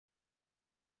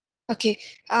Okay.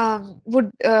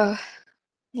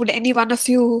 Would any one of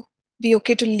you be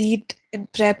okay to lead in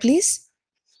prayer, please?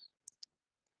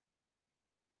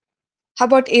 How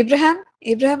about Abraham?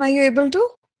 Abraham, are you able to?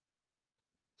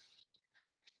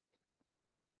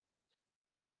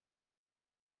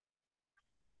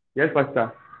 Yes,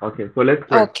 Pastor. Okay, so let's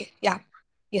pray. Okay. Yeah.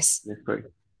 Yes. Let's pray.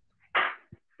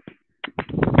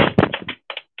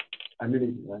 I'm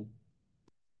reading, right?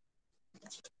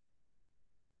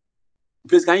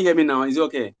 Please, can you hear me now? Is it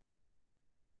okay?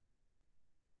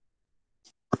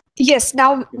 Yes.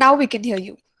 Now we can hear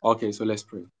you. Okay, so let's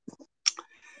pray.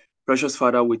 Precious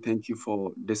Father, we thank you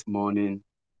for this morning.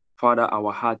 Father,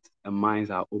 our hearts and minds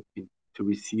are open to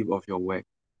receive of your word.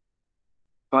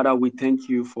 Father, we thank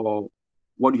you for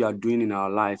what you are doing in our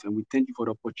lives, and we thank you for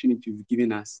the opportunity you've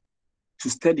given us to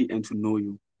study and to know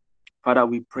you. Father,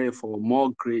 we pray for more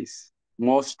grace,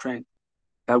 more strength,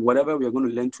 that whatever we are going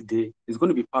to learn today is going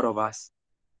to be part of us,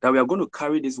 that we are going to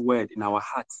carry this word in our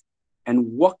hearts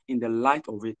and walk in the light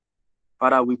of it.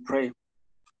 Father, we pray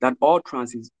that all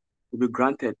trances will be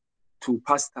granted to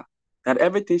Pastor, that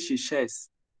everything she shares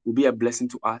will be a blessing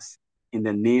to us. In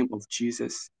the name of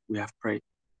Jesus, we have prayed.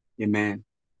 Amen.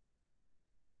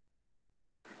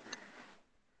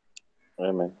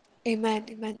 Amen. Amen.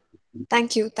 Amen.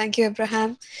 Thank you,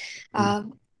 Abraham.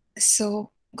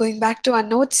 So going back to our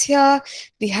notes here,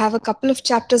 we have a couple of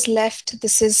chapters left.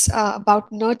 This is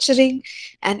about nurturing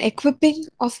and equipping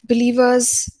of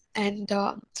believers, and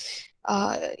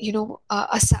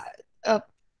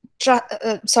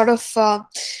sort of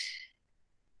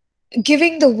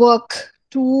giving the work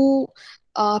to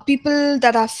people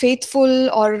that are faithful,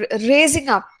 or raising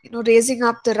up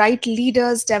the right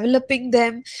leaders, developing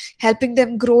them, helping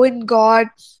them grow in God,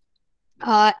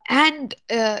 and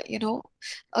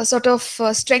sort of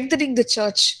strengthening the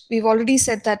church. We've already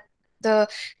said that the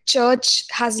church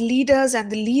has leaders,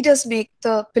 and the leaders make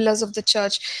the pillars of the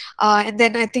church. And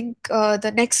then I think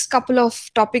the next couple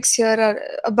of topics here are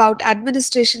about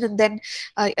administration, and then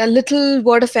a little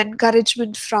word of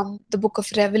encouragement from the book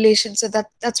of Revelation. So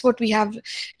that's what we have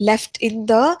left in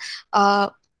the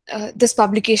this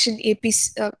publication,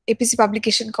 APC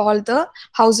publication, called the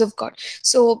House of God.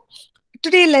 So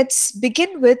today, let's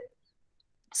begin with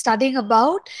studying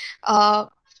about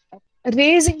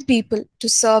raising people to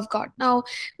serve God. Now,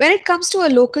 when it comes to a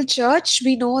local church,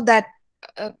 we know that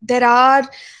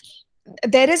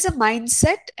there is a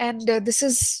mindset, and this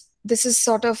is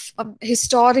sort of a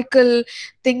historical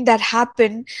thing that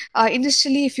happened.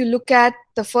 Initially, if you look at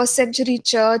the first century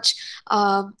church,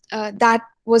 that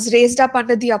was raised up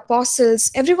under the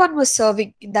apostles, everyone was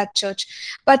serving in that church.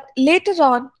 But later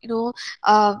on,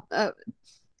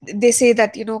 they say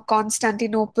that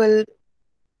Constantinople,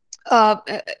 uh,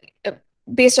 uh, uh,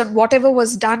 based on whatever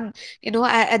was done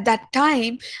at that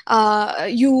time,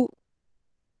 you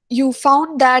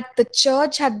found that the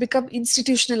church had become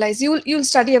institutionalized. You'll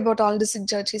study about all this in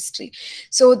church history.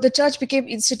 So the church became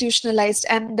institutionalized,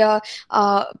 and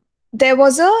there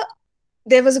was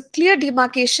a clear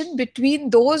demarcation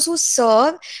between those who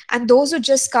serve and those who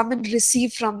just come and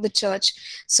receive from the church.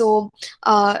 So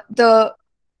the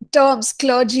terms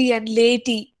clergy and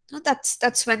laity,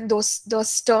 that's when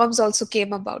those terms also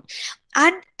came about.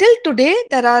 And till today,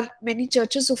 there are many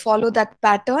churches who follow that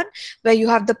pattern, where you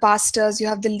have the pastors, you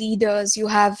have the leaders, you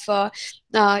have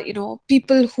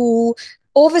people who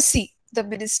oversee the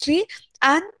ministry,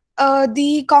 and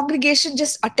the congregation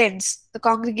just attends. The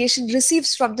congregation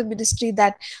receives from the ministry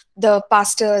that the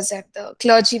pastors and the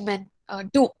clergymen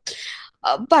do.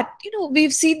 But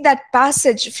we've seen that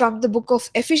passage from the book of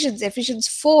Ephesians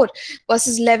 4,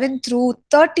 verses 11 through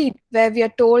 13, where we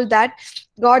are told that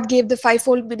God gave the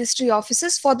fivefold ministry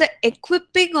offices for the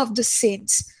equipping of the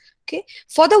saints, okay,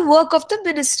 for the work of the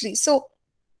ministry. So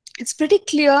it's pretty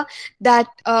clear that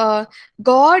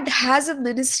God has a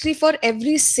ministry for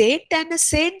every saint, and a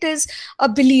saint is a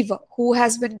believer who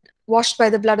has been washed by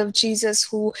the blood of Jesus,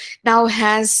 who now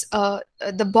has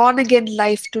the born again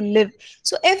life to live.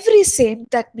 So every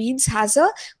saint, that means, has a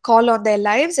call on their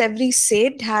lives. Every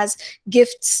saint has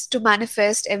gifts to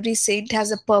manifest. Every saint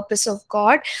has a purpose of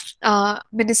God,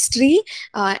 ministry,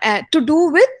 to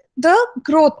do with the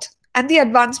growth and the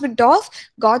advancement of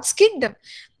God's kingdom.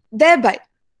 Thereby,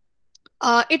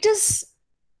 it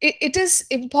is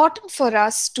important for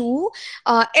us to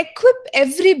equip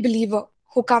every believer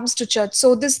who comes to church.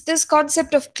 So this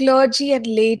concept of clergy and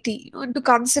laity, and to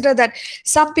consider that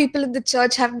some people in the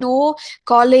church have no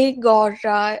calling, or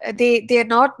they are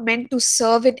not meant to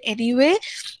serve in any way.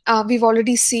 We've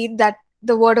already seen that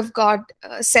the word of God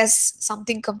says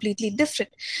something completely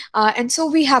different, and so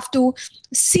we have to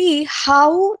see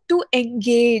how to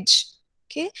engage,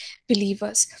 okay,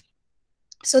 believers.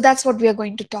 So that's what we are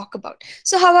going to talk about.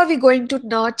 So how are we going to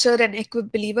nurture and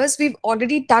equip believers? We've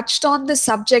already touched on the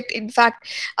subject, in fact,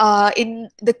 in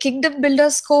the Kingdom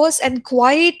Builders course, and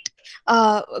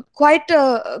uh, quite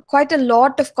a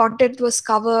lot of content was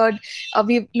covered.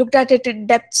 We looked at it in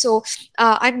depth, so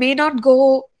I may not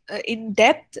go in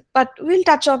depth, but we'll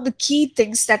touch on the key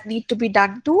things that need to be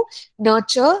done to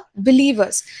nurture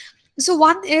believers. So,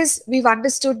 one is we've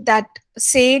understood that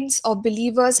saints or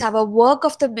believers have a work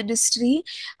of the ministry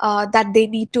that they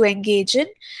need to engage in.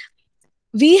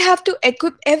 We have to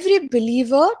equip every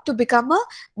believer to become a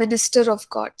minister of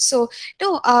God. So,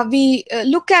 we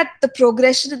look at the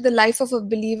progression in the life of a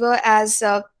believer as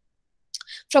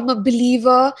from a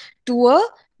believer to a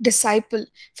disciple,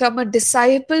 from a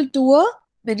disciple to a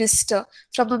minister,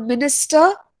 from a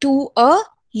minister to a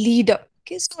leader.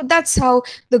 Okay, so that's how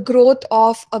the growth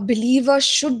of a believer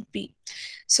should be.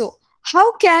 So,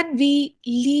 how can we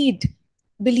lead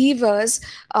believers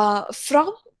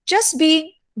from just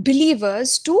being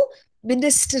believers to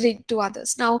ministering to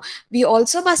others? Now, we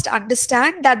also must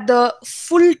understand that the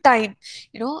full time,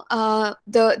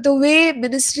 the way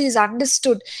ministry is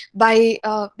understood by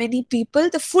many people,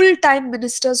 the full time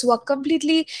ministers who are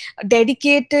completely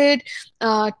dedicated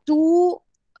to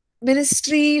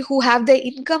ministry, who have their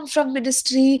income from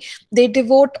ministry, they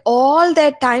devote all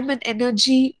their time and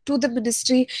energy to the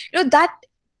ministry. That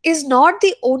is not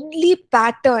the only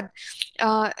pattern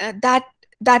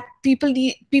that people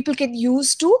can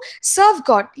use to serve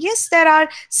God. Yes, there are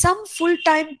some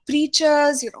full-time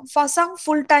preachers, for some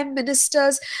full-time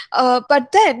ministers,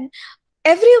 but then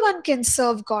everyone can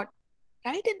serve God,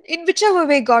 right, in whichever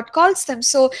way God calls them.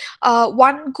 So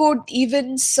one could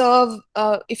even serve,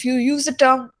 if you use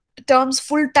the terms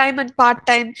full time and part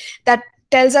time, that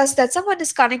tells us that someone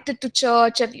is connected to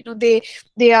church, and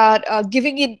they are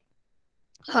giving in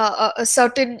a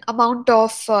certain amount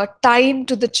of time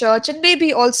to the church, and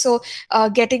maybe also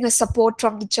getting a support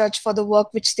from the church for the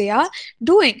work which they are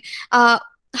doing.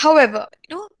 However,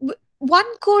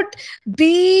 one could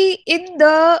be in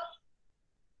the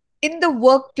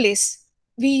workplace.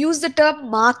 We use the term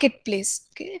marketplace.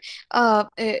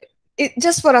 Okay,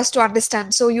 just for us to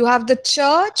understand. So you have the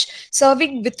church.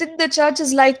 Serving within the church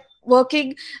is like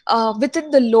working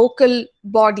within the local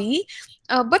body.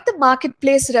 But the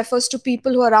marketplace refers to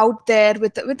people who are out there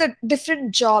with a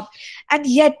different job, and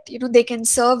yet they can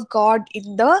serve God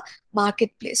in the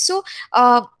marketplace. So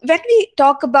when we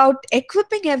talk about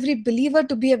equipping every believer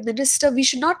to be a minister, we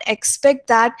should not expect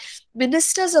that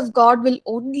ministers of God will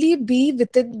only be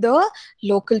within the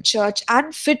local church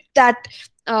and fit that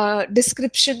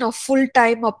description of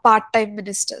full-time or part-time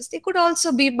ministers. They could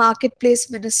also be marketplace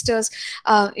ministers,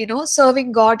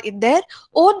 serving God in their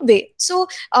own way. So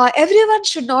everyone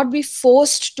should not be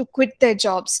forced to quit their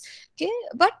jobs. Okay,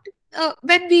 but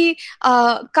when we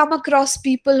come across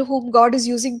people whom God is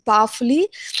using powerfully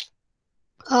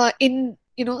in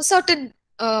certain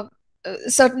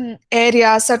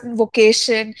area, certain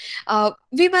vocation,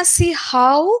 we must see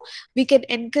how we can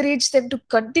encourage them to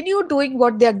continue doing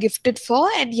what they are gifted for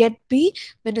and yet be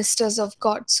ministers of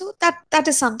God. So that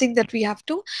is something that we have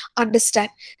to understand.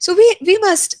 So we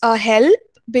must help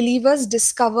believers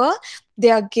discover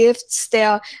their gifts,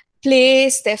 their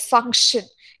place, their function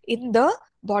in the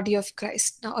body of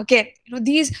Christ. Now again,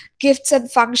 these gifts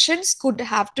and functions could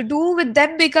have to do with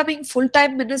them becoming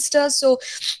full-time ministers. So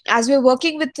as we're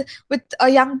working with a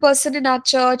young person in our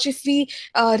church, if we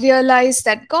realize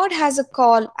that God has a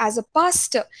call as a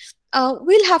pastor,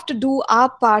 we'll have to do our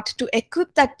part to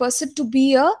equip that person to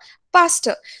be a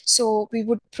pastor. So we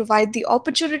would provide the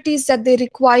opportunities that they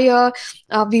require.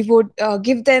 We would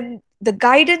give them the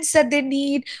guidance that they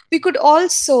need. We could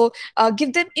also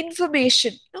give them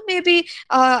information. Maybe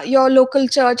your local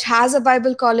church has a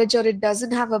Bible college or it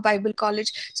doesn't have a Bible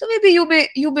college. So maybe you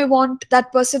may want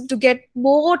that person to get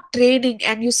more training,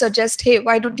 and you suggest, hey,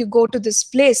 why don't you go to this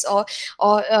place, or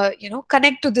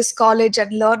connect to this college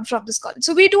and learn from this college.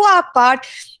 So we do our part.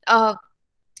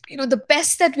 The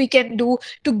best that we can do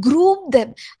to groom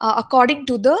them according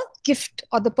to the gift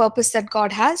or the purpose that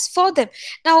God has for them.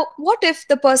 Now, what if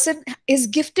the person is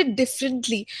gifted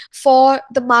differently for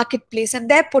the marketplace and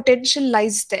their potential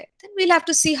lies there? Then we'll have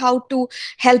to see how to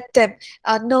help them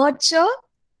nurture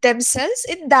themselves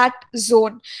in that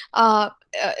zone.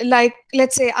 Like,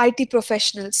 let's say, IT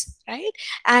professionals, right?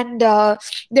 And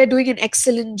they're doing an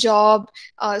excellent job.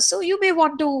 So you may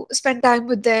want to spend time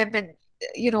with them and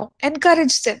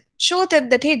encourage them, show them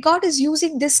that, hey, God is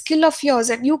using this skill of yours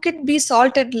and you can be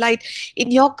salt and light in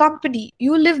your company.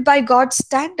 You live by God's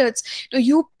standards.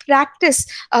 You practice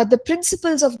the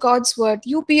principles of God's word.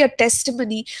 You be a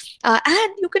testimony,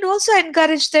 and you can also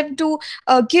encourage them to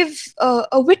give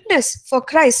a witness for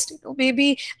Christ.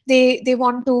 Maybe they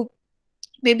want to,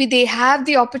 maybe they have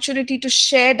the opportunity to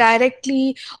share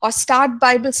directly or start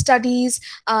Bible studies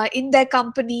in their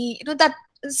company. That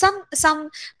some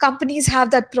companies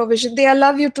have that provision. They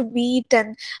allow you to meet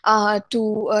and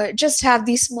to just have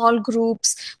these small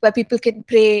groups where people can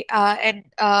pray, and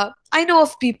I know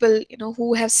of people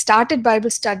who have started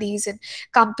Bible studies in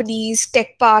companies,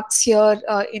 tech parks here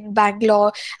in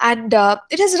Bangalore, and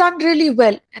it has run really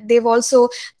well. And they've also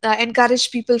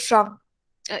encouraged people from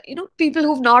people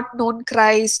who've not known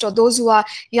Christ, or those who are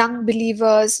young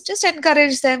believers. Just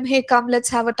encourage them, hey, come, let's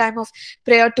have a time of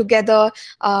prayer together,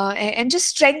 and just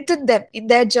strengthen them in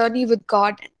their journey with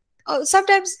God.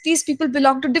 Sometimes these people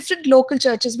belong to different local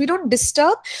churches. We don't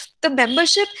disturb the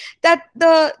membership that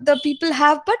the people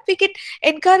have, but we can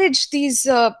encourage these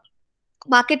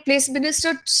marketplace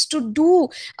ministers to do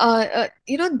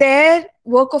their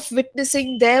work of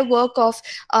witnessing, their work of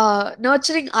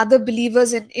nurturing other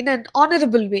believers in an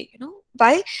honorable way,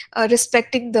 by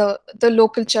respecting the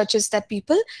local churches that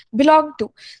people belong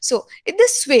to. So in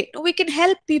this way, we can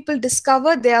help people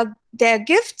discover their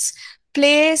gifts,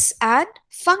 place, and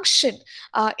function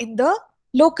in the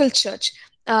local church.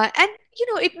 And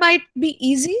it might be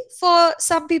easy for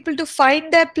some people to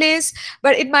find their place,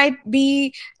 but it might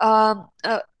be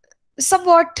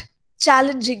somewhat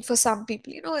challenging for some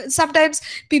people. Sometimes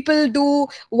people do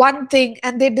one thing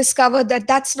and they discover that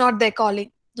that's not their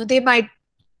calling. They might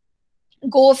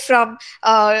go from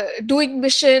doing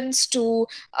missions to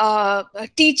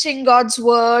teaching God's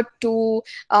word to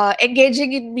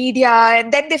engaging in media,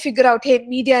 and then they figure out, hey,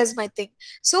 media is my thing.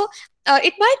 So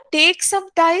it might take some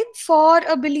time for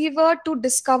a believer to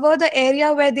discover the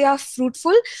area where they are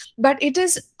fruitful, but it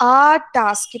is our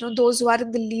task, those who are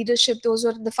in the leadership, those who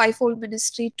are in the fivefold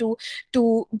ministry,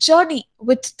 to journey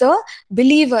with the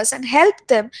believers and help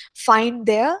them find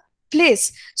their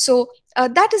place. So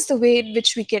that is the way in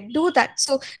which we can do that.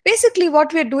 So basically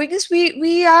what we're doing is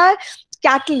we are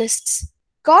catalysts.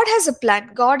 God has a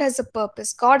plan, God has a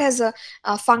purpose, God has a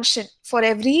function for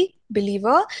every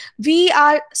believer. We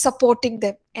are supporting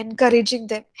them, encouraging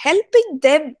them, helping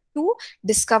them to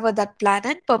discover that plan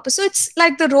and purpose. So it's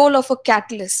like the role of a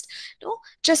catalyst,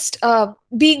 just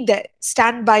being there,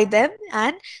 stand by them,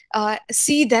 and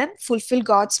see them fulfill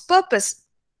God's purpose.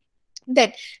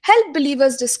 Then help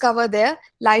believers discover their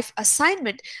life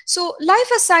assignment. So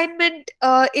life assignment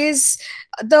is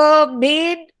the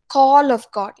main call of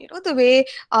God. The way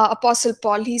Apostle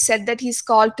Paul, he said that he's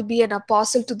called to be an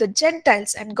apostle to the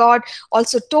Gentiles, and God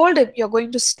also told him, you're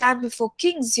going to stand before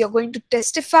kings, you're going to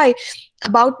testify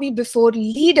about me before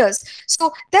leaders.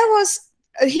 So there was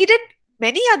he did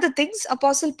many other things,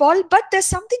 Apostle Paul, but there's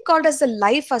something called as the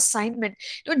life assignment.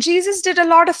 Jesus did a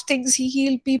lot of things. He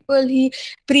healed people, he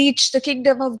preached the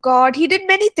kingdom of God, he did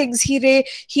many things. He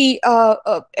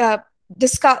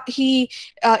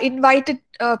invited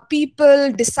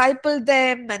people, discipled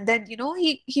them, and then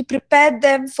he prepared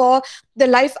them for the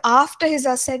life after his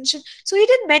ascension. So he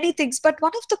did many things, but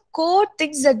one of the core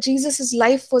things that Jesus's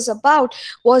life was about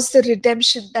was the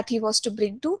redemption that he was to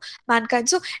bring to mankind.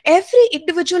 So every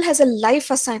individual has a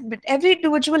life assignment. Every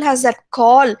individual has that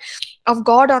call of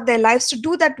God on their lives to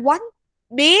do that one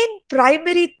main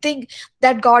primary thing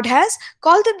that God has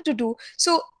called them to do.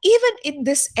 So even in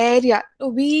this area,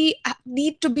 we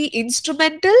need to be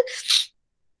instrumental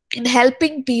in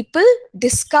helping people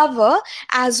discover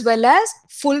as well as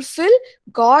fulfill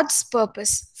God's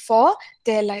purpose for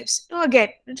their lives. Again,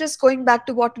 just going back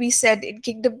to what we said in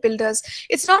Kingdom Builders,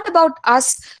 it's not about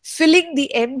us filling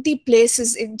the empty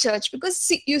places in church,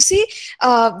 because you see,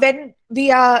 when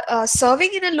we are serving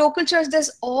in a local church,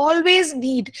 there's always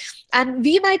need. And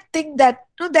we might think that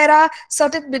there are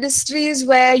certain ministries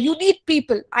where you need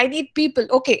people. I need people.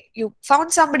 Okay, you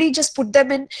found somebody, just put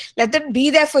them in, let them be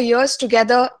there for years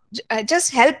together,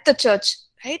 just help the church,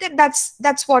 right? And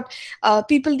that's what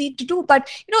people need to do. But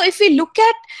if we look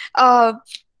at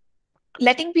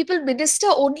letting people minister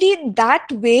only in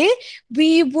that way,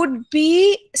 we would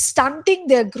be stunting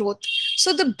their growth.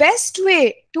 So the best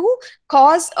way to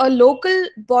cause a local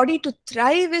body to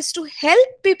thrive is to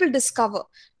help people discover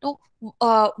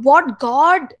what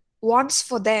God wants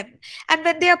for them. And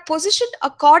when they are positioned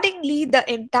accordingly,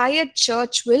 the entire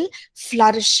church will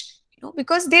flourish.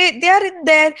 Because they are in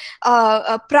their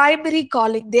primary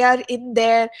calling. They are in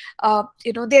their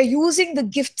they are using the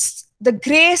gifts, the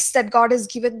grace that God has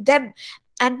given them,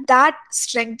 and that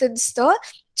strengthens the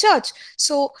church.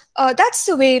 So that's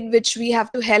the way in which we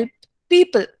have to help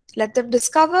people. Let them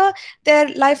discover their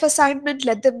life assignment.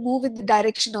 Let them move in the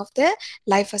direction of their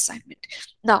life assignment.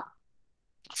 Now,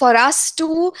 for us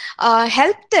to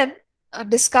help them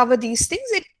discover these things,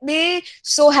 it may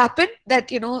so happen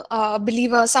that, a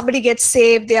believer, somebody gets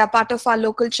saved, they are part of our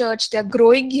local church, they're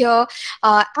growing here,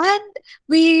 and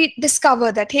we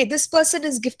discover that, hey, this person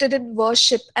is gifted in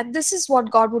worship, and this is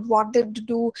what God would want them to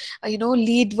do,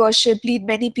 lead worship, lead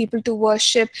many people to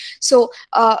worship. So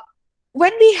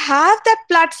when we have that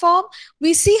platform,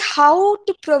 we see how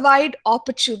to provide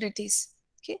opportunities.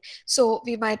 Okay, so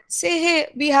we might say,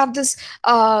 hey, we have this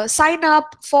sign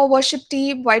up for worship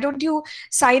team. Why don't you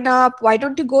sign up? Why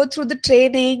don't you go through the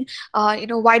training?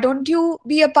 Why don't you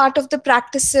be a part of the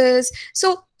practices?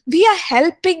 So we are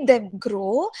helping them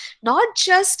grow, not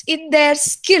just in their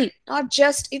skill, not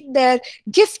just in their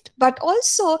gift, but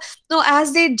also,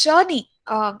 as they journey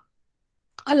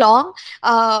along,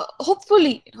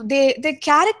 hopefully, their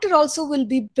character also will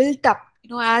be built up,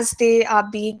 as they are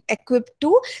being equipped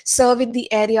to serve in the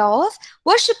area of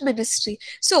worship ministry.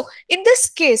 So in this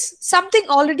case, something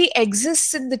already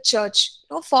exists in the church,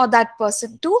 for that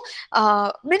person to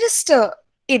minister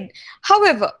in.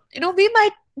 However, we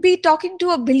might be talking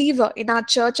to a believer in our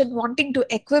church and wanting to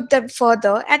equip them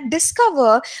further, and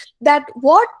discover that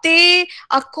what they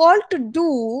are called to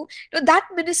do, that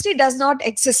ministry does not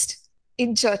exist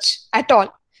in church at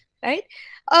all, right?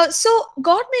 So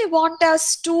God may want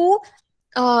us to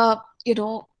uh, you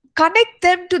know connect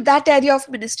them to that area of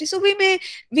ministry. So we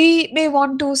may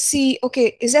want to see,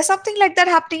 okay, is there something like that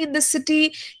happening in this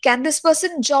city? Can this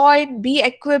person join, be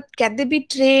equipped? Can they be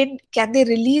trained? Can they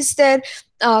release their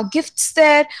gifts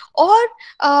there? Or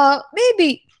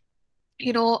maybe,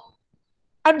 you know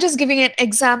I'm just giving an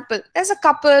example. There's a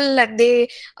couple, and they,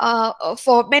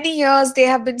 for many years, they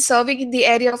have been serving in the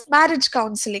area of marriage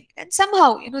counseling, and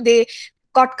somehow, they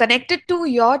got connected to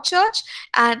your church,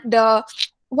 and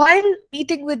while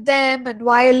meeting with them, and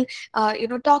while,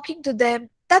 talking to them,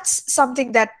 that's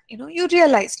something that, you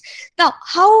realized. Now,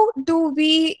 how do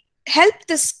we help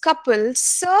this couple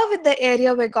serve in the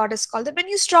area where God has called them? When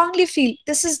you strongly feel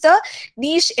this is the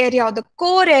niche area or the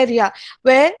core area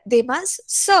where they must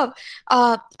serve,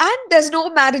 and there's no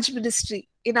marriage ministry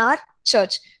in our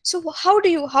church. So how do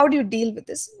you deal with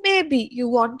this? Maybe you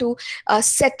want to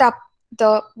set up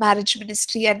the marriage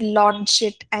ministry and launch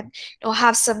it, and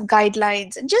have some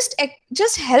guidelines, and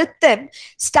just help them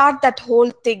start that whole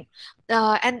thing.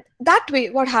 And that way,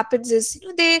 what happens is,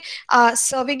 they are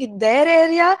serving in their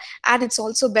area, and it's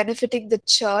also benefiting the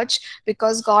church,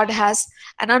 because God has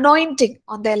an anointing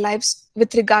on their lives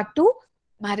with regard to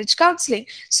marriage counseling.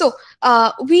 So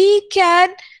we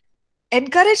can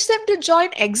encourage them to join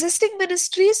existing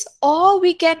ministries, or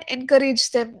we can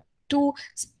encourage them to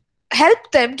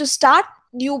help them to start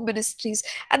new ministries.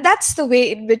 And that's the way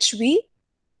in which we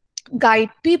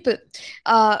guide people.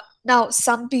 Now,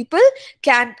 some people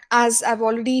can, as I've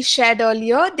already shared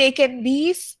earlier, they can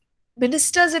be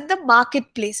ministers in the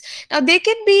marketplace. Now, they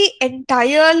can be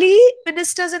entirely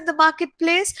ministers in the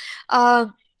marketplace,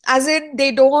 as in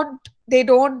they don't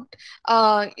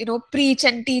preach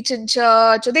and teach in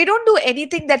church, or they don't do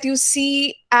anything that you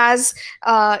see as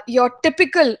your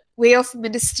typical way of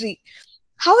ministry.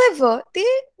 However, they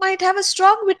might have a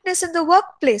strong witness in the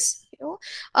workplace.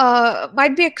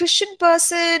 Might be a Christian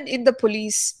person in the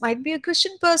police, might be a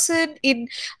Christian person in,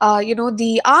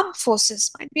 the armed forces,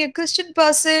 might be a Christian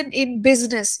person in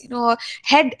business,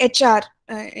 head HR,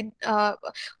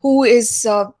 who is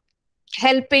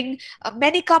helping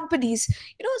many companies.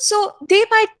 So they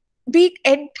might be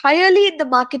entirely in the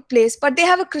marketplace, but they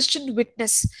have a Christian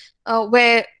witness,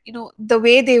 where, the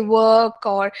way they work,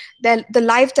 or the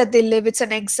life that they live, it's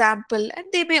an example. And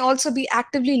they may also be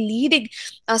actively leading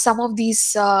some of these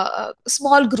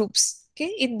small groups,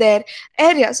 okay, in their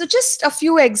area. So just a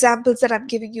few examples that I'm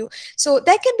giving you. So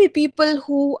there can be people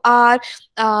who are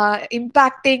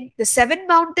impacting the 7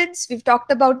 mountains. We've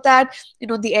talked about that,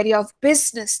 the area of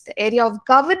business, the area of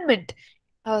government.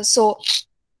 So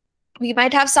we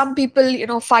might have some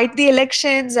people, fight the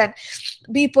elections and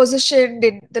be positioned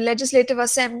in the legislative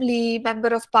assembly, member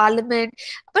of parliament,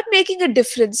 but making a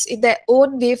difference in their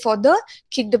own way for the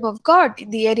kingdom of God. In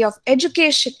the area of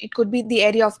education, it could be in the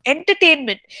area of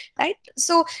entertainment, right?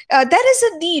 So there is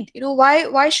a need.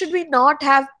 Why should we not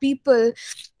have people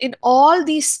in all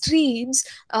these streams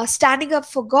standing up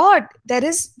for God? There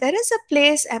is a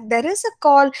place, and there is a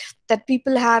call that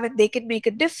people have, and they can make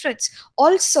a difference.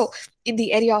 Also, in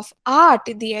the area of art,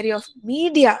 in the area of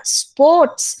media,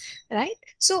 sports, right?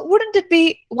 So wouldn't it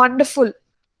be wonderful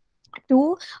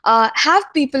to have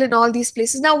people in all these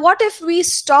places? Now, what if we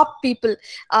stop people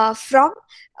from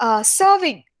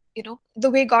serving the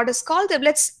way God has called them.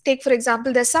 Let's take, for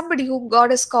example, there's somebody whom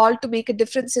God has called to make a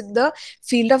difference in the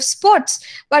field of sports.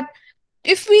 But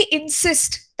if we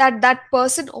insist that that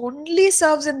person only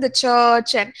serves in the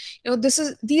church, and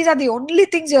these are the only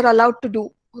things you're allowed to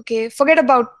do, okay, forget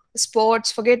about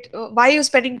sports, forget why are you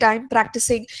spending time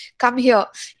practicing, come here,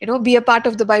 be a part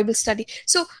of the Bible study.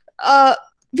 So uh,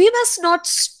 we must not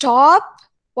stop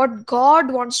what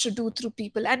God wants to do through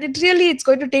people. And it's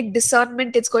going to take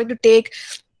discernment, it's going to take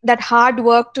that hard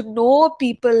work to know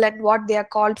people and what they are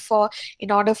called for,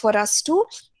 in order for us to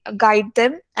guide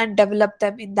them and develop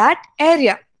them in that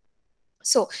area.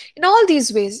 So in all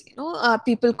these ways,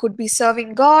 people could be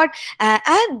serving God, and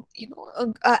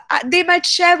they might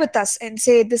share with us and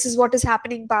say, this is what is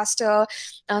happening, pastor,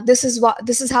 this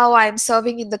is how I am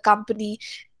serving in the company.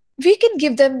 We can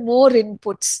give them more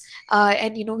inputs,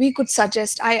 and we could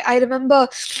suggest. I remember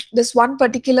this one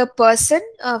particular person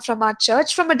from our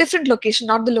church, from a different location,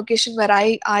 not the location where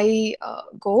I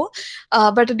go,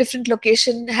 but a different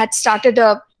location, had started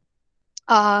a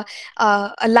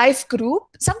life group,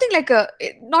 something like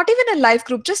not even a life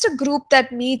group, just a group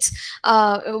that meets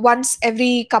once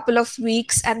every couple of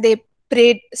weeks, and they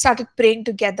started praying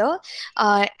together,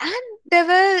 and there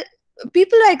were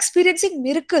people were experiencing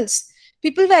miracles.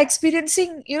 People were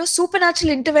experiencing,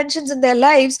 supernatural interventions in their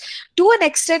lives, to an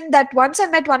extent that once I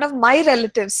met one of my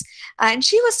relatives, and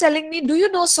she was telling me, do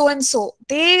you know so and so?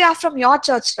 They are from your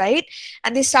church, right?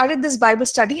 And they started this Bible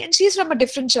study, and she's from a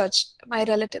different church, my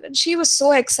relative. And she was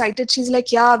so excited. She's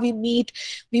like, yeah, we meet,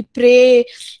 we pray,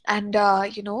 and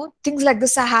things like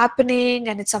this are happening,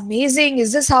 and it's amazing.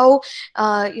 Is this how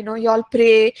y'all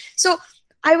pray? So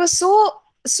I was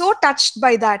so touched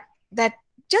by that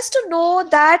just to know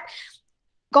that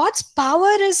God's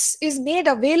power is made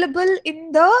available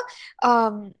in the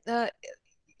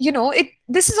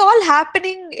this is all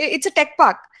happening. It's a tech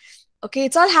park. Okay,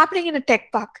 it's all happening in a tech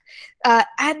park,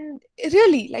 and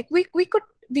really, like, we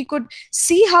could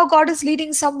see how God is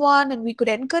leading someone, and we could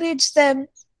encourage them,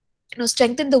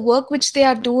 strengthen the work which they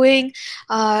are doing,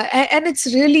 and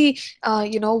it's really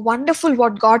wonderful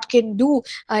what God can do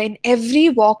in every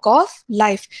walk of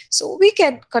life. So we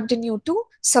can continue to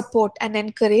support and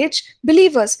encourage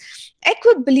believers,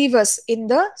 equip believers in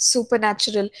the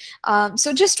supernatural.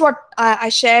 So just what I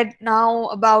shared now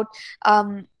about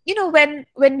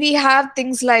when we have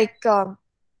things like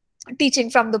teaching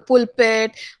from the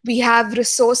pulpit, we have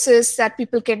resources that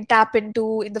people can tap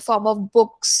into in the form of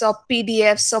books or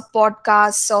PDFs or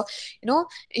podcasts, or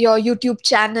your YouTube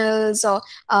channels, or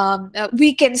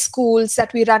weekend schools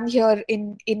that we run here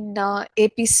in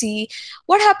APC.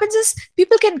 What happens is,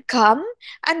 people can come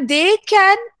and they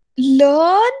can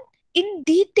learn in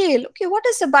detail, okay, what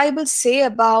does the Bible say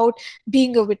about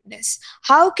being a witness?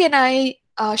 How can I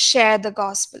share the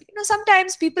gospel?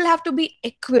 Sometimes people have to be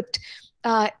equipped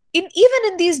in even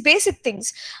in these basic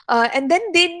things, and then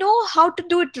they know how to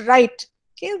do it right,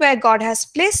 okay, where God has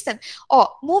placed them. Or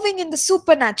moving in the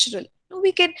supernatural,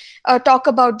 we can talk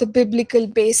about the biblical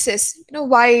basis,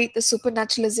 why the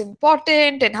supernatural is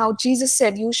important, and how Jesus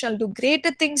said, you shall do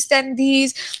greater things than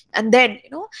these. And then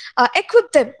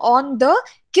equip them on the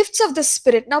gifts of the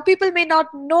Spirit. Now, people may not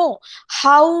know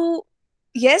how,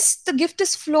 yes, the gift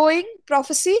is flowing,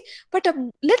 prophecy, but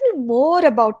a little more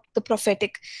about the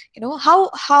prophetic.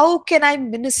 How can I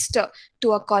minister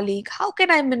to a colleague? How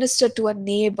can I minister to a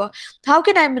neighbor? How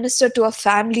can I minister to a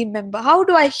family member? How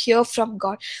do I hear from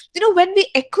God? When we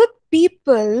equip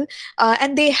people,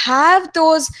 and they have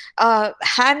those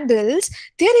handles,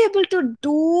 they're able to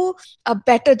do a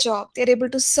better job, they're able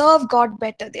to serve God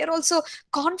better, they're also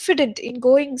confident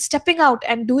in stepping out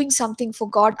and doing something for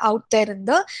God out there in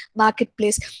the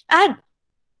marketplace. And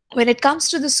when it comes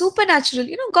to the supernatural,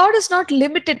 God is not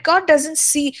limited. God doesn't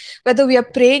see whether we are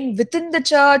praying within the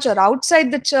church or outside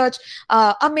the church.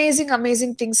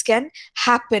 Amazing things can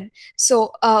happen.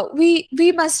 So we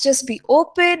must just be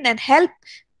open and help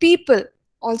people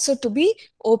also to be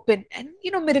open, and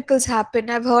miracles happen.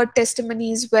 I've heard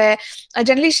testimonies where I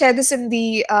generally share this in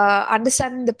the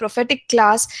understanding the prophetic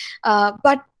class,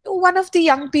 but one of the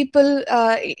young people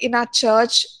in our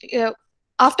church,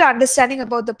 after understanding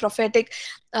about the prophetic,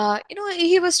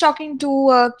 he was talking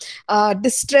to a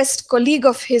distressed colleague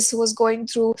of his who was going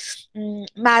through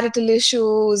marital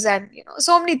issues, and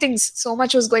so many things, so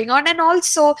much was going on. And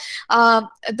also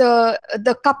the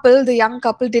young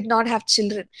couple did not have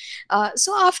children.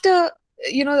 So after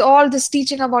all this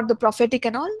teaching about the prophetic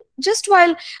and all, just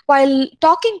while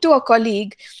talking to a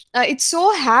colleague, it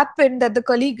so happened that the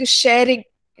colleague is sharing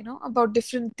about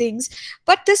different things,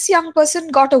 but this young person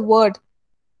got a word,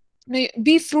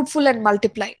 be fruitful and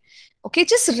multiply. Okay,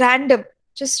 just random.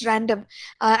 just random.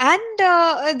 And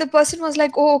the person was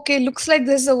like, oh, okay, looks like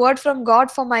there's a word from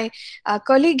God for my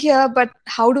colleague here, but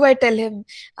how do I tell him?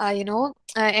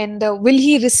 And will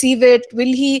he receive it? Will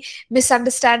he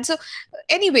misunderstand? So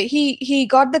anyway, he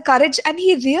got the courage, and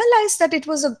he realized that it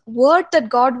was a word that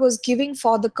God was giving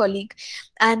for the colleague.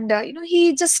 And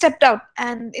he just stepped out,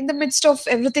 and in the midst of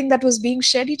everything that was being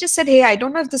shared, he just said, hey, I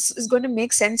don't know if this is going to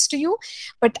make sense to you,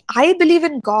 but I believe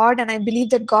in God, and I believe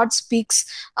that God speaks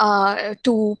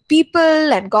to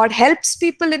people, and God helps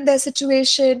people in their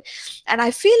situation, and I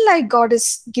feel like God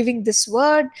is giving this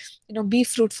word, be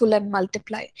fruitful and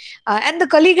multiply. And the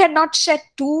colleague had not shared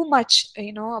too much,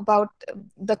 about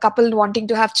the couple wanting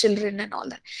to have children and all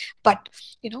that, but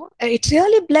it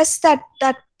really blessed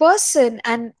that person.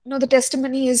 And the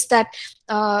testimony is that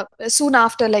soon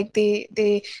after, like,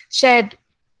 they shared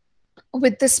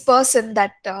with this person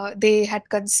that they had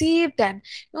conceived and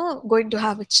going to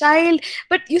have a child.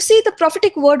 But you see, the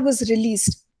prophetic word was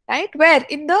released, right, where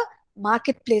in the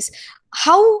marketplace.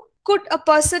 How could a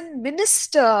person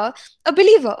minister, a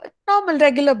believer, normal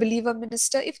regular believer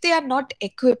minister, if they are not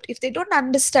equipped, if they don't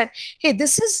understand, hey,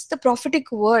 this is the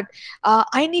prophetic word,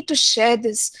 I need to share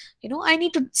this, I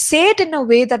need to say it in a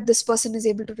way that this person is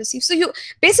able to receive. So you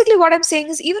basically, what I'm saying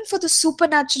is, even for the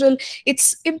supernatural,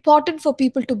 it's important for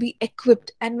people to be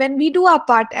equipped. And when we do our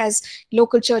part as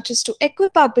local churches to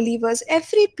equip our believers,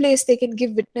 every place they can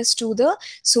give witness to the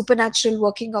supernatural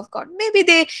working of God.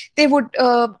 Maybe they would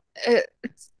uh,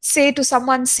 say to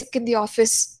someone sick in the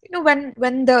office,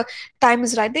 when the time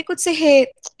is right, they could say, hey,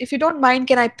 if you don't mind,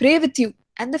 can I pray with you?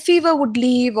 And the fever would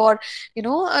leave, or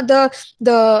the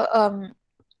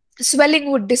swelling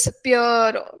would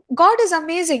disappear. God is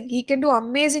amazing. He can do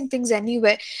amazing things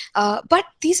anywhere. But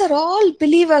these are all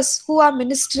believers who are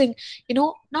ministering,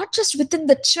 not just within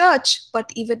the church,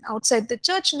 but even outside the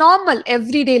church, normal,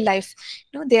 everyday life.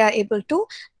 They are able to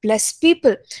bless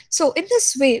people. So in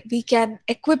this way, we can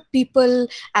equip people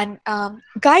and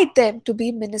guide them to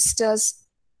be ministers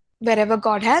wherever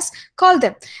God has called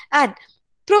them. And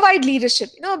provide leadership,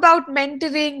 about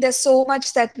mentoring, there's so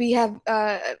much that we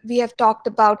have talked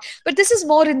about, but this is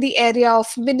more in the area of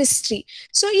ministry.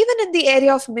 So even in the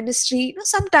area of ministry,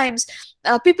 sometimes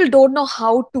people don't know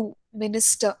how to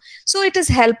minister. So it is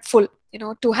helpful,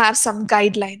 to have some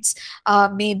guidelines.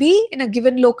 Maybe in a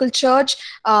given local church,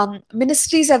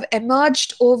 ministries have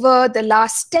emerged over the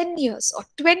last 10 years or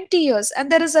 20 years, and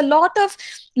there is a lot of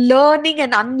learning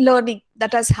and unlearning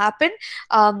that has happened,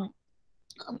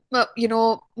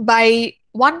 by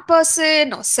one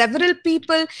person or several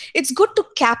people. It's good to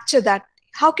capture that.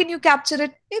 How can you capture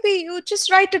it? Maybe you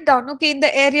just write it down. Okay, in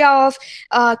the area of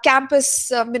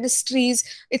campus ministries,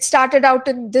 it started out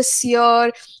in this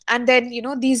year, and then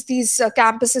these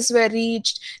campuses were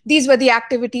reached. These were the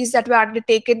activities that were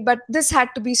undertaken, but this had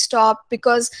to be stopped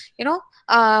because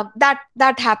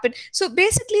that happened. So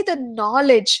basically, the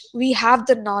knowledge, we have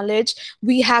the knowledge,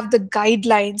 we have the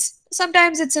guidelines.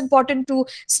 Sometimes it's important to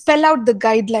spell out the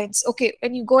guidelines. Okay,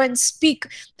 when you go and speak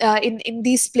in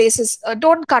these places,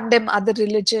 don't condemn other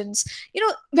religions.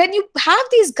 When you have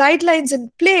these guidelines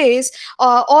in place,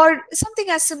 or something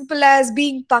as simple as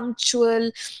being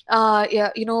punctual,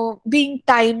 yeah, being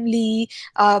timely,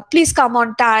 please come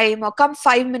on time or come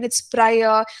 5 minutes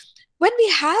prior. When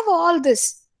we have all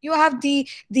this, you have the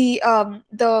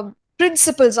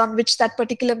principles on which that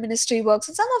particular ministry works,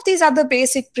 and some of these other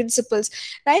basic principles,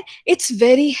 right? It's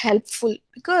very helpful,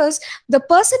 because the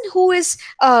person who is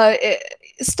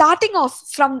starting off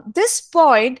from this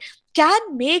point can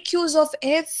make use of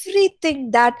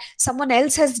everything that someone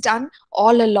else has done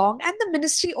all along, and the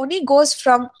ministry only goes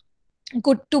from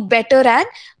good to better and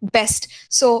best.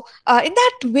 So in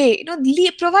that way,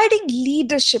 providing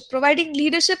leadership,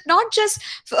 not just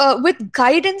with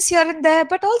guidance here and there,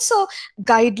 but also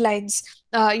guidelines,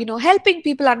 helping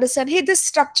people understand, hey, this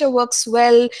structure works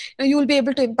well, you will be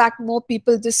able to impact more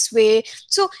people this way.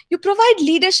 So you provide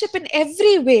leadership in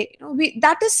every way.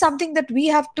 That is something that we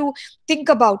have to think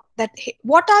about, that hey,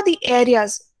 what are the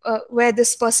areas where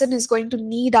this person is going to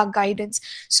need our guidance.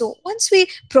 So once we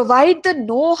provide the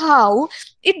know-how,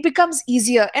 it becomes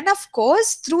easier. And of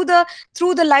course, through the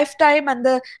lifetime and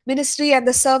the ministry and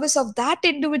the service of that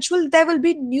individual, there will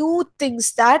be new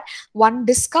things that one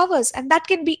discovers, and that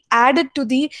can be added to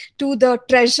the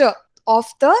treasure of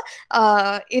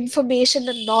the information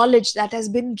and knowledge that has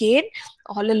been gained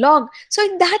all along. So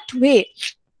in that way,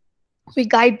 we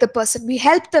guide the person, we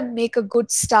help them make a good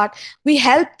start, we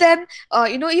help them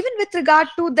even with regard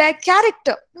to their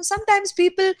character. Sometimes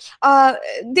people,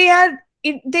 they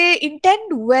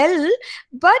intend well,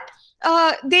 but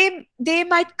they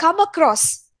might come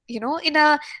across in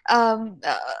a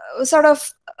sort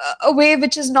of a way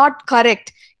which is not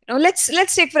correct.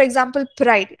 Let's take for example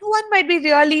pride. One might be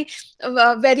really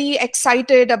very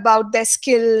excited about their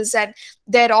skills and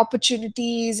their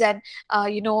opportunities, and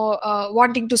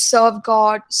wanting to serve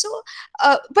God. So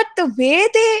but the way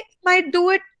they might do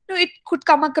it, it could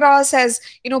come across as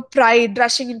pride,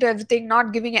 rushing into everything,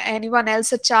 not giving anyone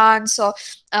else a chance, or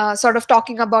sort of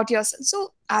talking about yourself.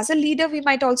 So as a leader, we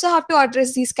might also have to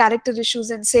address these character issues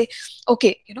and say,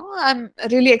 okay, I'm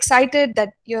really excited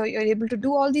that you're able to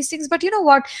do all these things, but you know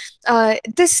what,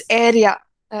 this area,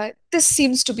 this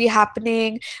seems to be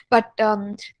happening, but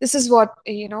this is what,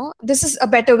 this is a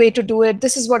better way to do it,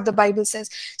 this is what the Bible says.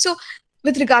 So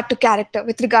with regard to character,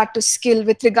 with regard to skill,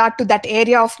 with regard to that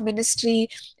area of ministry,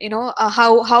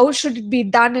 how should it be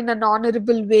done in an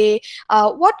honorable way,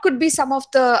 what could be some of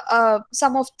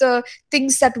the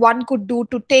things that one could do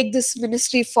to take this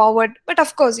ministry forward. But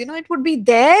of course, it would be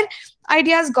their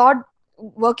ideas, God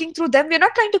working through them. We're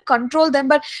not trying to control them,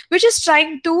 but we're just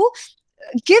trying to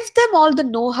give them all the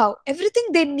know-how, everything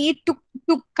they need to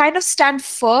kind of stand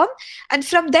firm. And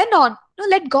from then on,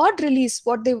 let God release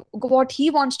what he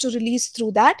wants to release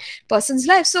through that person's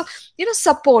life. So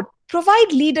support,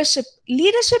 provide leadership.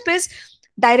 Leadership is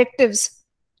directives,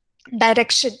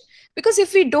 direction. Because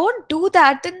if we don't do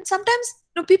that, then sometimes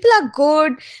people are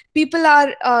good, people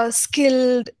are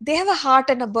skilled, they have a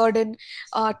heart and a burden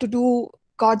to do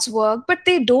God's work, but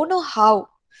they don't know how,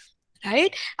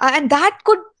 right? And that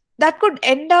could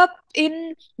end up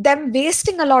in them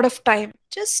wasting a lot of time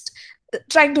just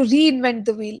trying to reinvent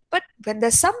the wheel. But when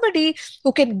there's somebody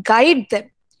who can guide them,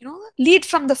 lead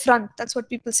from the front, that's what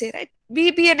people say, right?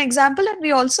 We be an example, and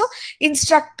we also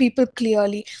instruct people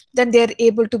clearly, then they're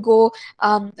able to go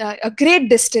a great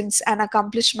distance and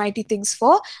accomplish mighty things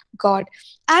for God.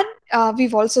 And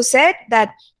we've also said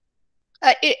that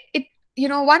it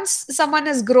once someone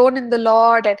has grown in the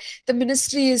Lord and the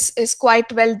ministry is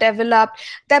quite well developed,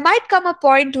 there might come a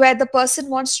point where the person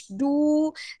wants to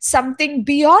do something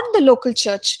beyond the local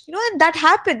church, and that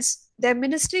happens. Their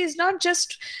ministry is not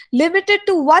just limited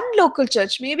to one local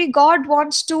church. Maybe God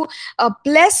wants to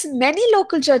bless many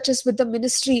local churches with the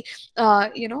ministry,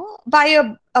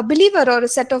 by a believer or a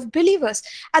set of believers.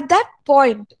 At that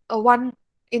point, one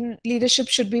in leadership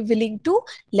should be willing to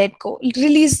let go,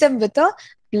 release them with a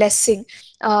blessing,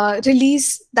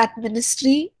 release that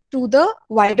ministry to the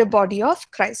wider body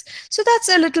of Christ. So that's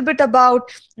a little bit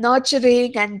about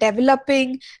nurturing and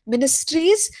developing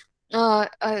ministries,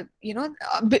 nurturing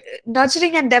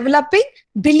and developing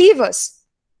believers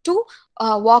to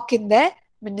walk in their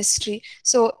ministry.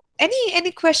 So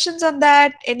any questions on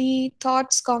that? Any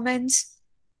thoughts, comments?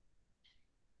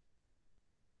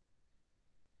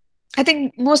 I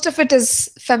think most of it is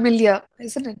familiar,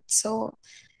 isn't it? So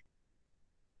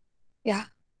yeah,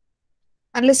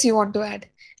 unless you want to add.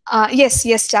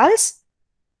 Yes, Charles.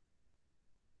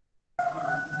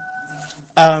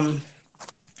 Um,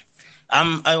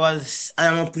 I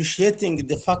am appreciating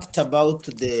the fact about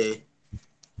the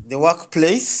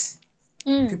workplace,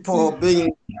 people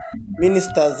being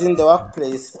ministers in the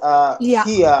workplace.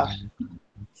 Yeah.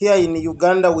 Here in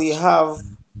Uganda, we have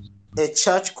a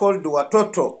church called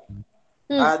Watoto.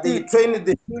 They train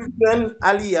the children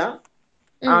earlier,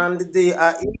 and they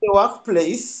are in the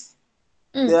workplace.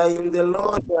 They are in the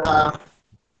law.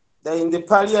 They are in the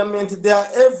parliament. They are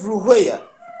everywhere,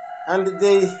 and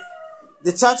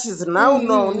the church is now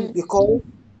known because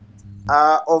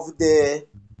of the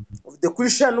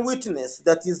Christian witness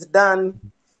that is done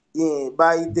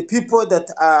by the people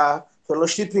that are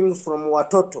fellowshipping from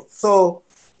Watoto. So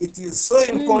it is so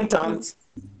important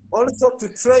also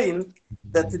to train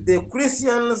that the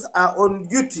Christians are on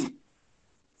duty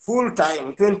full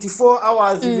time, 24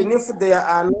 hours, even if they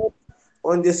are not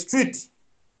on the street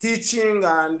teaching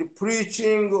and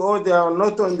preaching, or they are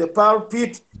not on the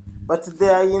pulpit, but they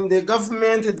are in the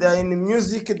government, they are in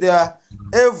music, they are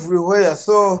everywhere.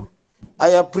 So I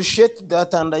appreciate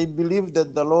that, and I believe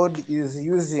that the Lord is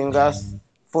using us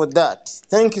for that.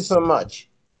 Thank you so much.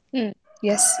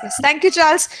 Yes. Thank you,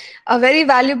 Charles. Very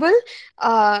valuable.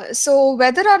 So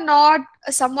whether or not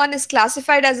someone is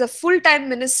classified as a full-time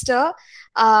minister,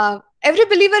 every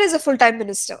believer is a full-time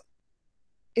minister,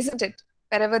 isn't it?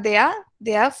 Wherever they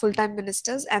are full-time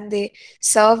ministers, and they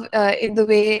serve in the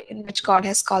way in which God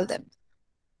has called them.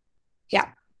 Yeah.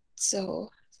 So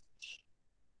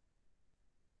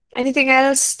anything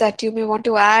else that you may want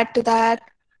to add to that?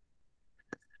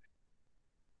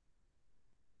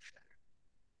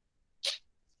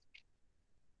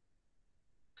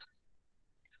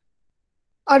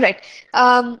 All right.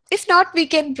 If not, we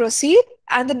can proceed.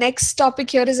 and the next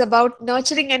topic here is about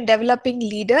nurturing and developing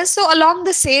leaders. So along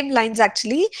the same lines,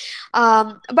 actually,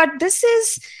 but this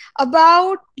is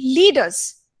about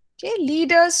leaders. Okay,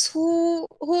 leaders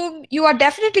whom you are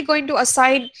definitely going to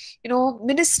assign,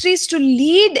 ministries to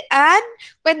lead, and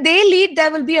when they lead,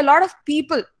 there will be a lot of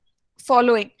people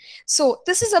following. So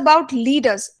this is about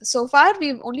leaders. So far,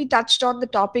 we've only touched on the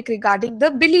topic regarding the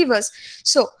believers.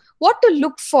 So what to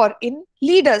look for in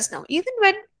leaders now? Even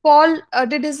when Paul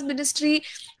did his ministry,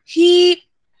 he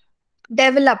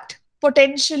developed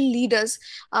potential leaders.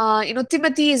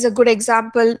 Timothy is a good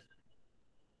example.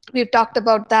 We've talked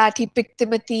about that. He picked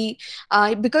Timothy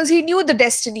because he knew the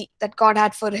destiny that God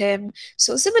had for him.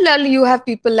 So similarly, you have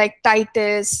people like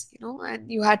Titus, and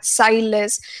you had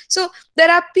Silas. So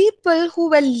there are people who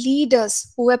were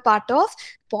leaders, who were part of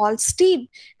Paul's team.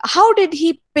 How did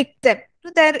he pick them?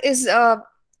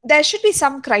 There should be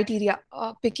some criteria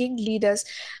picking leaders.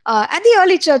 And the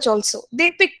early church also,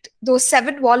 they picked those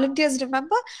 7 volunteers,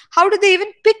 remember? How did they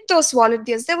even pick those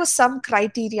volunteers? There was some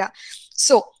criteria.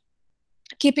 So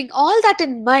keeping all that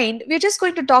in mind, we're just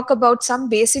going to talk about some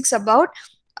basics about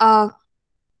uh,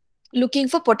 looking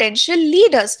for potential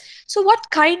leaders. So what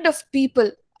kind of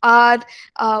people are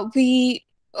we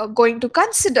going to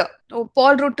consider?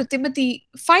 Paul wrote to Timothy,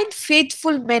 find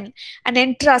faithful men and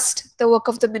entrust the work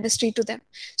of the ministry to them.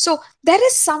 So there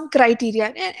is some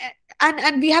criteria,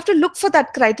 and we have to look for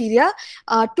that criteria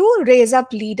to raise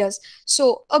up leaders.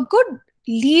 So a good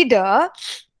leader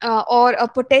or a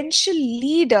potential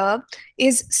leader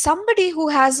is somebody who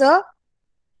has a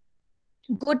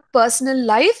good personal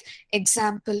life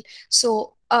example.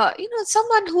 So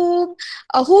someone who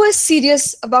is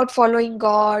serious about following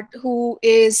God, who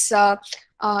is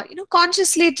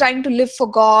consciously trying to live for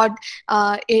God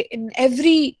in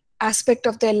every aspect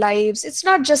of their lives. It's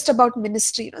not just about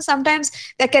ministry. Sometimes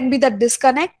there can be that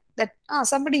disconnect that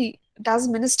somebody does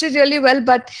ministry really well,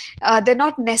 but they're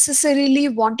not necessarily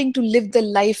wanting to live the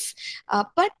life.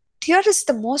 But here is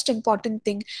the most important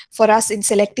thing for us in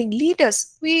selecting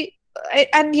leaders.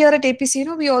 And here at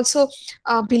APC, we also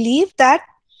believe that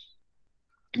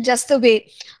just the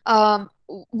way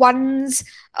one's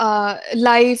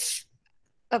life,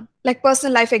 like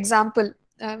personal life example,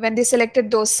 when they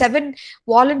selected those 7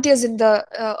 volunteers in the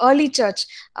early church,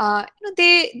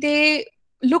 they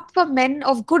looked for men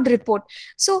of good report.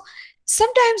 So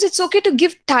sometimes it's okay to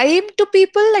give time to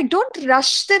people. Like, don't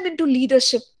rush them into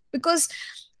leadership, because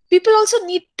people also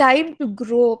need time to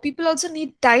grow. People also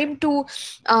need time to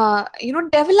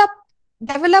develop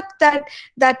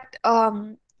that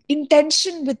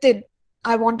intention within.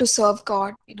 I want to serve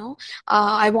God,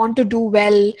 I want to do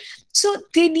well. So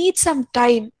they need some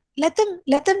time. Let them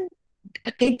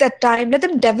take that time, let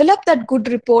them develop that good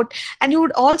report. And you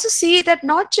would also see that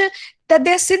not just that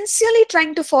they're sincerely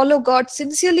trying to follow God,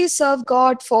 sincerely serve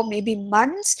God for maybe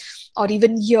months or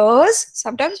even years.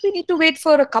 Sometimes we need to wait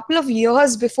for a couple of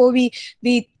years before we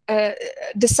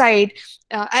decide.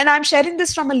 And I'm sharing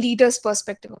this from a leader's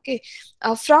perspective, okay?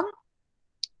 From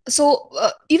so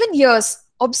even years,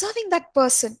 observing that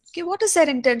person. Okay, what is their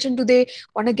intention? Do they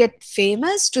want to get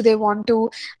famous? Do they want to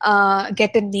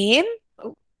get a name?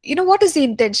 What is the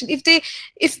intention?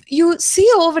 If you see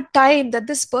over time that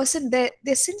this person, they're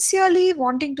sincerely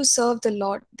wanting to serve the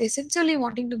Lord, they're sincerely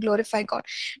wanting to glorify God,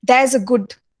 there's a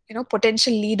good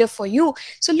potential leader for you.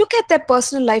 So look at their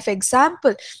personal life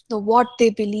example, what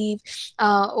they believe,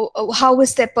 how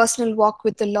is their personal walk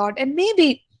with the Lord. And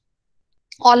maybe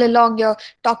all along you're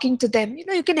talking to them,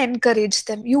 you can encourage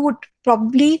them. You would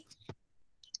probably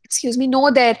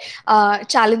know their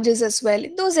challenges as well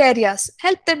in those areas.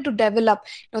 Help them to develop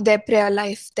their prayer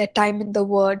life, their time in the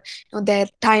word, their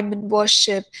time in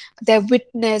worship, their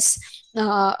witness,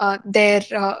 their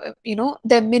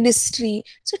ministry.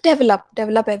 So develop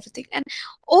everything. And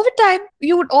over time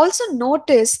you would also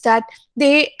notice that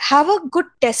they have a good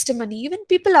testimony. Even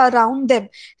people around them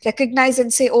recognize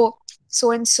and say, oh,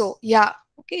 so and so, yeah,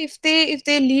 okay, if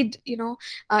they lead,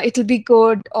 it'll be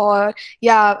good. Or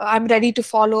yeah, I'm ready to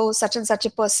follow such and such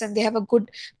a person, they have a good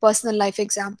personal life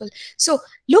example. So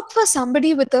look for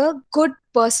somebody with a good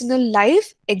personal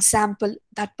life example.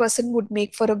 That person would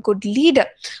make for a good leader.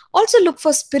 Also look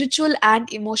for spiritual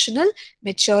and emotional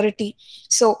maturity.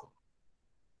 So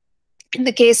in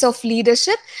the case of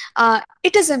leadership,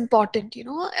 it is important,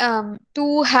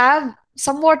 to have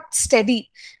somewhat steady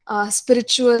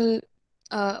spiritual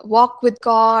walk with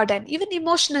God. And even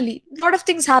emotionally, a lot of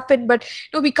things happen, but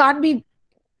we can't be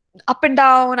up and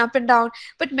down, up and down.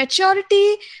 But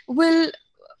maturity will,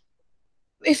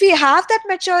 if we have that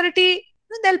maturity,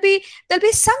 there'll be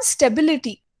some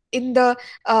stability in the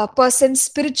person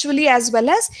spiritually as well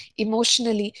as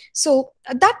emotionally. So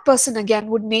that person again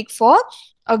would make for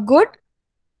a good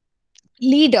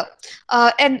leader.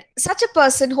 And such a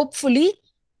person, hopefully,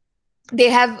 they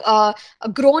have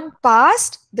grown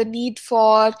past the need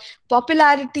for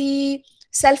popularity,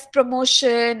 self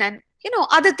promotion, and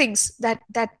other things that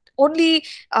only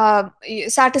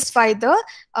satisfy the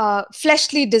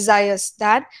fleshly desires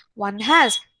that one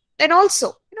has. And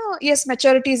also, yes,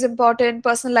 maturity is important,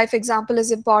 personal life example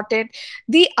is important,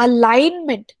 the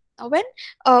alignment. Now, when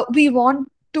we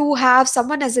want to have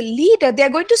someone as a leader, they are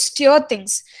going to steer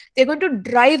things, they're going to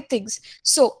drive things.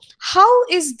 So how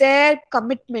is their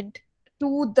commitment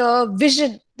to the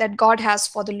vision that God has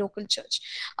for the local church?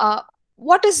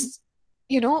 What is,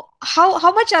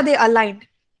 how much are they aligned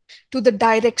to the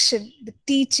direction, the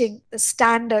teaching, the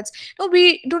standards?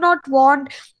 We do not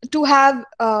want to have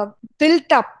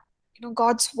built up,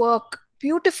 God's work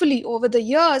beautifully over the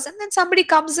years, and then somebody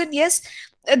comes in, yes,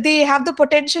 they have the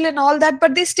potential and all that,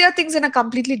 but they steer things in a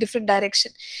completely different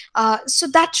direction. So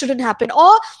that shouldn't happen.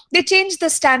 Or they change the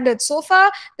standards. So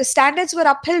far, the standards were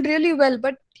upheld really well,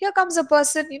 but here comes a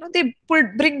person, they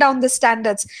bring down the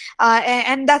standards,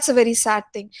 and that's a very sad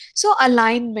thing. So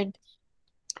alignment,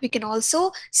 we can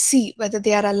also see whether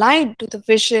they are aligned to the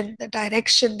vision, the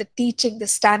direction, the teaching, the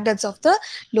standards of the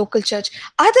local church.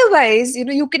 Otherwise,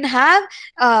 you can have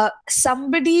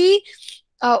somebody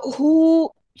who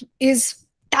is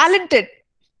talented,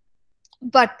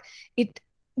 but it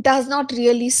does not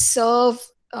really serve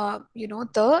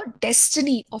the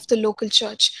destiny of the local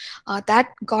church that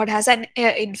God has. And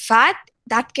in fact,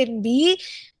 that can be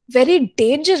very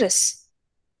dangerous.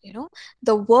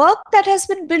 The work that has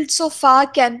been built so far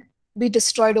can be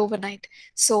destroyed overnight.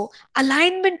 So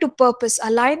alignment to purpose,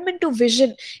 alignment to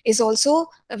vision is also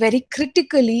very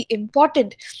critically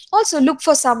important. Also, look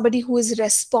for somebody who is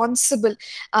responsible.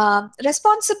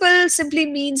 Responsible simply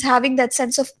means having that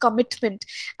sense of commitment,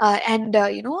 and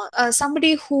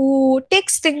somebody who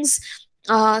takes things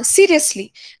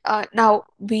seriously. Now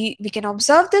we can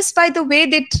observe this by the way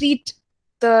they treat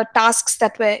the tasks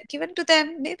that were given to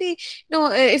them. Maybe,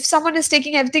 if someone is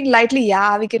taking everything lightly,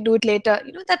 yeah, we can do it later,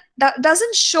 that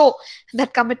doesn't show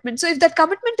that commitment. So if that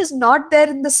commitment is not there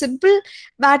in the simple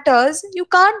matters, you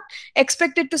can't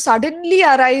expect it to suddenly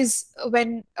arise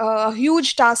when a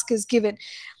huge task is given.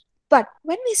 But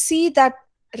when we see that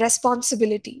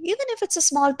responsibility, even if it's a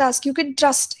small task, you can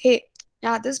trust, hey,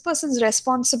 yeah, this person's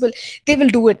responsible, they will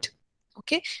do it.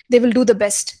 Okay, they will do the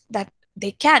best that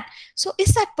they can. So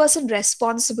is that person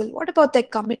responsible? What about their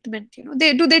commitment?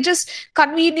 They just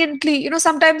conveniently,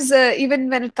 sometimes even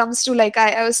when it comes to, like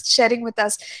I was sharing with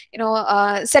us,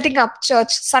 setting up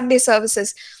church Sunday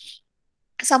services,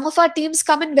 some of our teams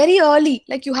come in very early,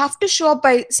 like you have to show up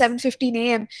by 7:15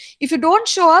 a.m. If you don't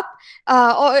show up,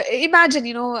 or imagine,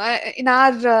 in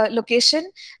our location,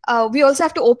 we also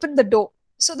have to open the door.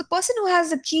 So the person who has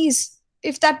the keys,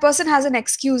 if that person has an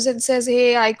excuse and says,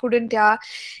 hey, I couldn't, yeah,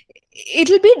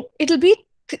 it'll be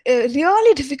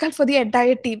really difficult for the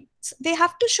entire team. So they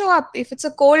have to show up. If it's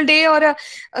a cold day or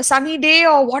a sunny day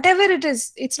or whatever it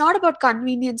is, it's not about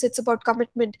convenience, it's about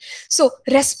commitment. So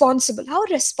responsible, how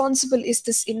responsible is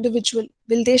this individual?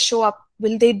 Will they show up?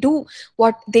 Will they do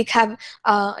what they have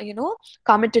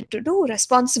committed to do?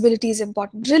 Responsibility is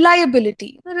important.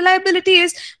 Reliability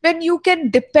is when you can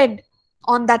depend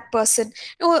on that person.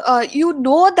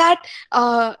 That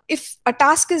if a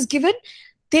task is given,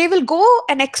 they will go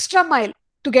an extra mile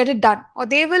to get it done, or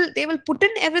they will put in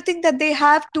everything that they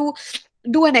have to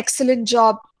do an excellent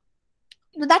job.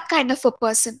 That kind of a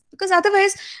person. Because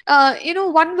otherwise,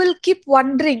 one will keep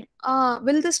wondering,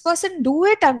 will this person do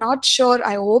it? I'm not sure,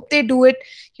 I hope they do it.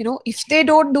 If they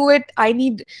don't do it, I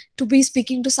need to be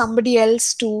speaking to somebody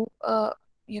else to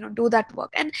do that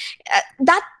work. And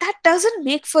that doesn't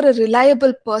make for a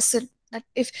reliable person. That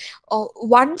if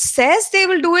one says they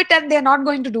will do it and they're not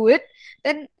going to do it,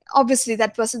 then obviously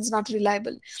that person's not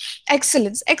reliable.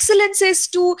 Excellence is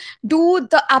to do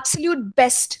the absolute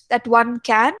best that one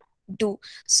can do.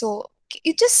 So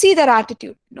you just see their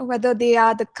attitude, whether they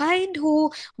are the kind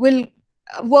who will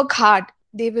work hard.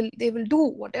 They will do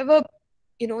whatever,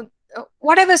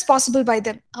 whatever is possible by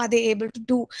them. Are they able to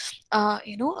do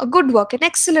a good work, an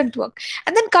excellent work?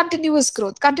 And then continuous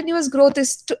growth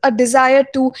is a desire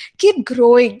to keep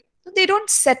growing. They don't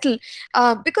settle,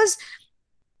 because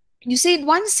you see, in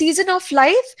one season of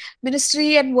life,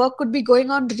 ministry and work could be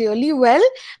going on really well,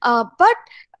 but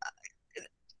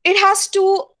it has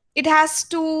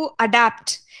to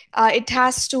adapt. It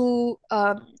has to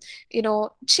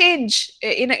change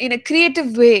in a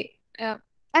creative way.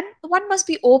 And one must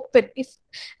be open. If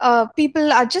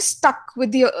people are just stuck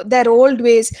with their old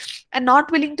ways and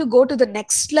not willing to go to the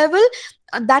next level,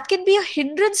 that can be a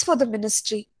hindrance for the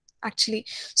ministry, actually.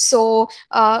 So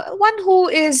one who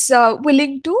is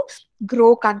willing to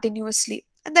grow continuously.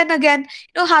 And then again,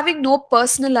 having no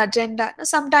personal agenda.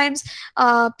 Sometimes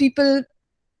people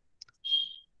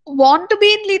want to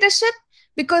be in leadership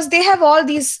because they have all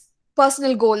these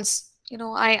personal goals.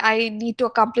 I need to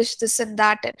accomplish this and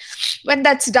that, and when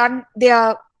that's done,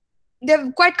 they're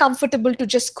quite comfortable to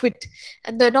just quit,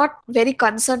 and they're not very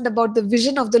concerned about the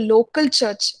vision of the local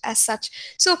church as such.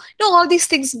 So all these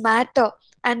things matter.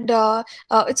 And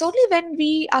it's only when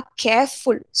we are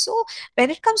careful. So when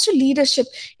it comes to leadership,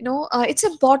 it's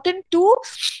important to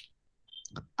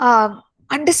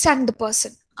understand the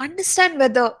person, understand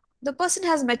whether the person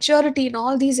has maturity in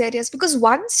all these areas. Because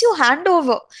once you hand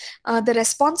over the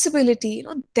responsibility,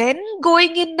 then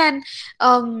going in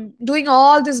and doing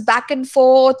all this back and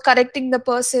forth, correcting the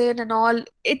person and all,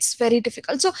 it's very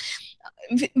difficult. So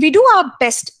we do our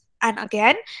best. And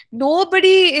again,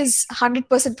 nobody is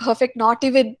 100% perfect, not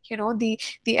even the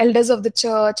elders of the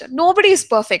church. Nobody is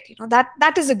perfect,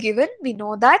 that is a given, we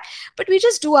know that. But we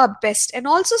just do our best, and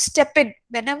also step in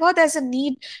whenever there's a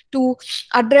need to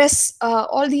address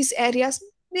all these areas.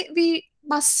 We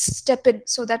must step in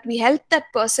so that we help that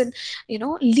person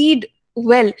lead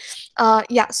well.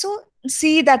 Yeah, so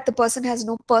see that the person has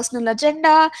no personal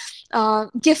agenda,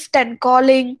 gift and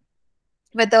calling,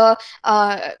 whether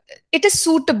it is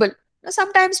suitable.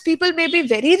 Sometimes people may be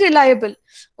very reliable,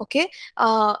 okay,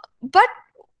 but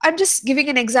I'm just giving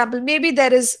an example. Maybe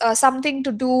there is something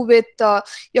to do with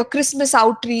your Christmas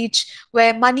outreach,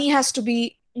 where money has to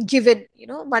be given,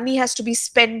 money has to be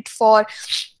spent for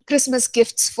Christmas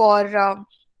gifts for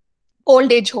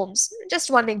old age homes. Just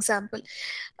one example.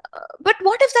 But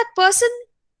what if that person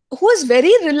who is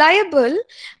very reliable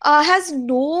has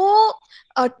no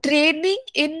training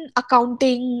in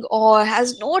accounting, or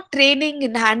has no training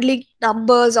in handling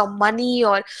numbers or money,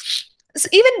 or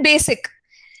even basic?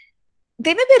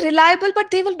 They may be reliable,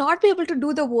 but they will not be able to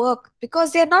do the work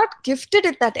because they are not gifted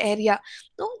in that area.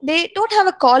 No, they don't have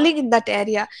a calling in that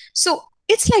area. So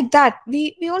it's like that.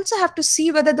 We also have to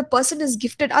see whether the person is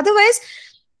gifted. Otherwise,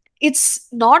 it's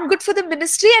not good for the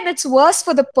ministry, and it's worse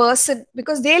for the person,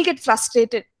 because they'll get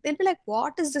frustrated. They'll be like,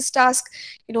 what is this task?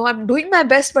 I'm doing my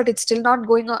best, but it's still not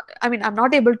going on. I mean, I'm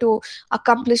not able to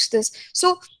accomplish this.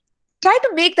 So try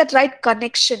to make that right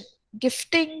connection: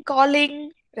 gifting,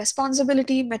 calling,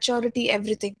 responsibility, maturity,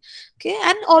 everything. Okay.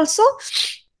 And also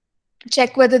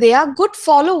check whether they are good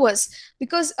followers,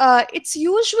 because it's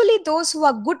usually those who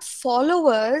are good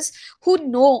followers who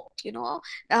know,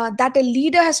 that a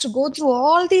leader has to go through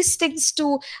all these things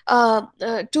to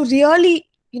really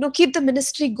keep the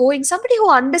ministry going. Somebody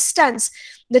who understands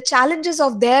the challenges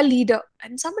of their leader,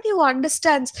 and somebody who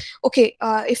understands, okay,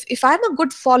 if I'm a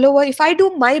good follower, if I do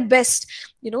my best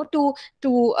to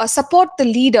support the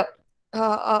leader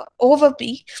over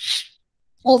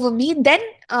me, then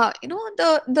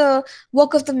the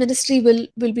work of the ministry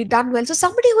will be done well. So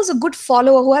somebody who's a good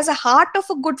follower, who has a heart of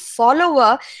a good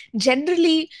follower,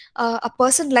 generally a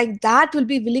person like that will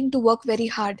be willing to work very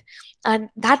hard, and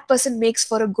that person makes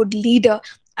for a good leader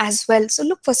as well. So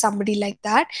look for somebody like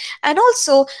that. And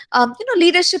also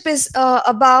leadership is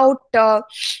about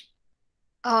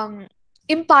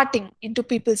imparting into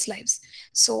people's lives.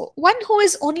 So one who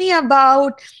is only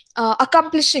about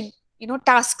accomplishing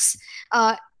tasks,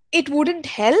 it wouldn't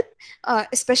help,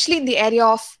 especially in the area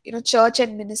of church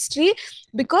and ministry,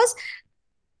 because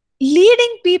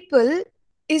leading people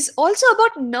is also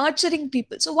about nurturing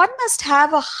people. So one must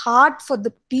have a heart for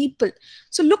the people.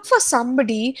 So look for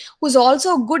somebody who's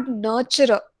also a good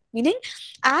nurturer, meaning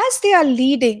as they are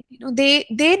leading,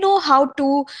 they know how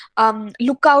to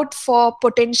look out for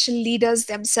potential leaders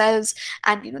themselves,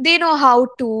 and they know how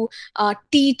to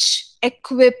teach,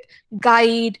 equip,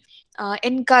 guide,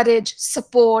 encourage,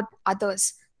 support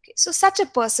others. Okay, so such a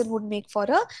person would make for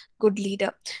a good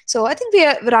leader. So I think we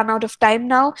have run out of time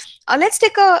now. Let's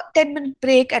take a 10-minute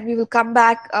break, and we will come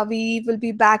back. We will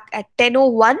be back at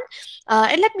 10:01.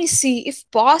 And let me see, if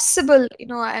possible,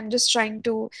 I'm just trying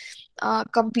to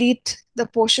complete the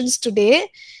portions today.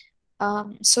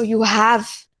 So you have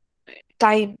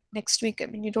time next week. I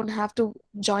mean, you don't have to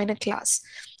join a class.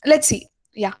 Let's see.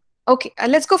 Yeah. Okay.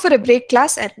 Let's go for a break,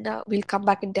 class, and we'll come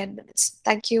back in 10 minutes.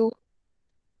 Thank you.